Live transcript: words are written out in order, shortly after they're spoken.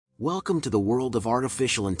Welcome to the world of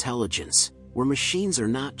artificial intelligence, where machines are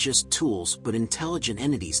not just tools but intelligent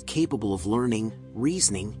entities capable of learning,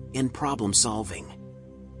 reasoning, and problem-solving.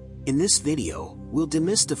 In this video, we'll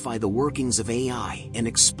demystify the workings of AI and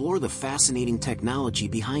explore the fascinating technology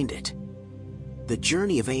behind it. The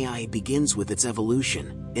journey of AI begins with its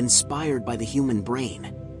evolution, inspired by the human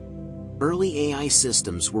brain. Early AI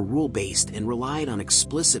systems were rule-based and relied on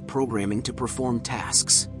explicit programming to perform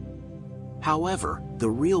tasks. However, the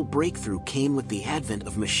real breakthrough came with the advent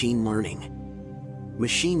of machine learning.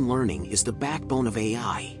 Machine learning is the backbone of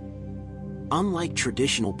AI. Unlike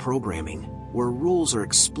traditional programming, where rules are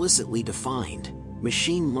explicitly defined,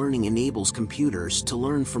 machine learning enables computers to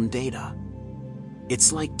learn from data.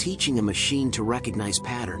 It's like teaching a machine to recognize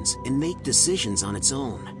patterns and make decisions on its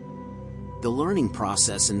own. The learning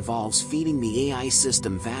process involves feeding the AI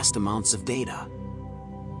system vast amounts of data.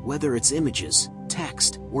 Whether it's images,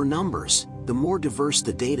 text, or numbers, the more diverse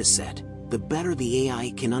the dataset, the better the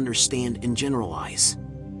AI can understand and generalize.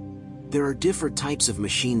 There are different types of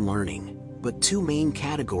machine learning, but two main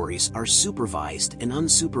categories are supervised and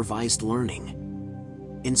unsupervised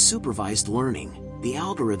learning. In supervised learning, the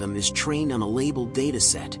algorithm is trained on a labeled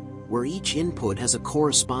dataset, where each input has a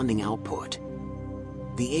corresponding output.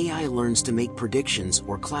 The AI learns to make predictions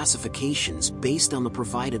or classifications based on the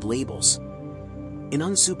provided labels. In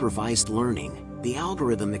unsupervised learning, the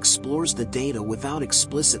algorithm explores the data without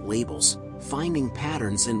explicit labels, finding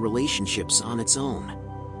patterns and relationships on its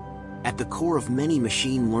own. At the core of many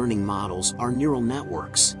machine learning models are neural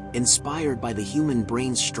networks, inspired by the human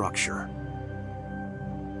brain's structure.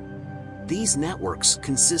 These networks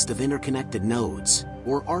consist of interconnected nodes,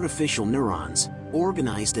 or artificial neurons,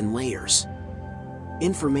 organized in layers.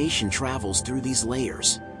 Information travels through these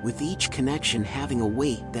layers, with each connection having a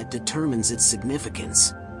weight that determines its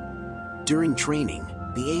significance. During training,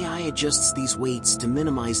 the AI adjusts these weights to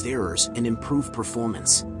minimize errors and improve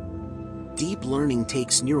performance. Deep learning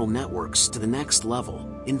takes neural networks to the next level,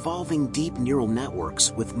 involving deep neural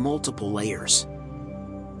networks with multiple layers.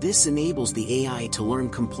 This enables the AI to learn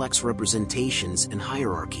complex representations and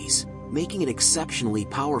hierarchies, making it exceptionally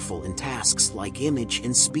powerful in tasks like image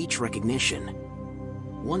and speech recognition.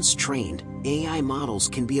 Once trained, AI models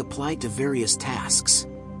can be applied to various tasks.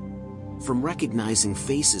 From recognizing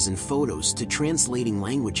faces in photos to translating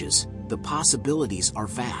languages, the possibilities are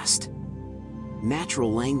vast.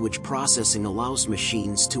 Natural language processing allows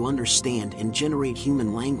machines to understand and generate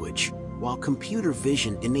human language, while computer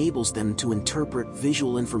vision enables them to interpret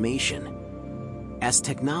visual information. As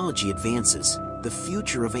technology advances, the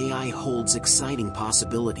future of AI holds exciting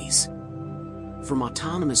possibilities. From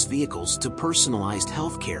autonomous vehicles to personalized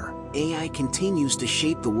healthcare, AI continues to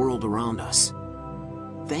shape the world around us.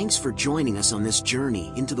 Thanks for joining us on this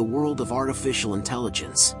journey into the world of artificial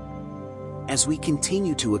intelligence. As we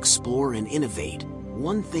continue to explore and innovate,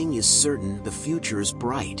 one thing is certain: the future is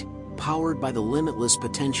bright, powered by the limitless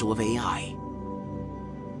potential of AI.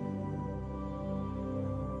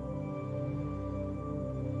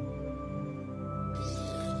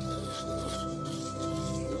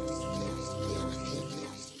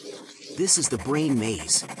 This is the Brain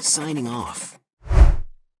Maze, signing off.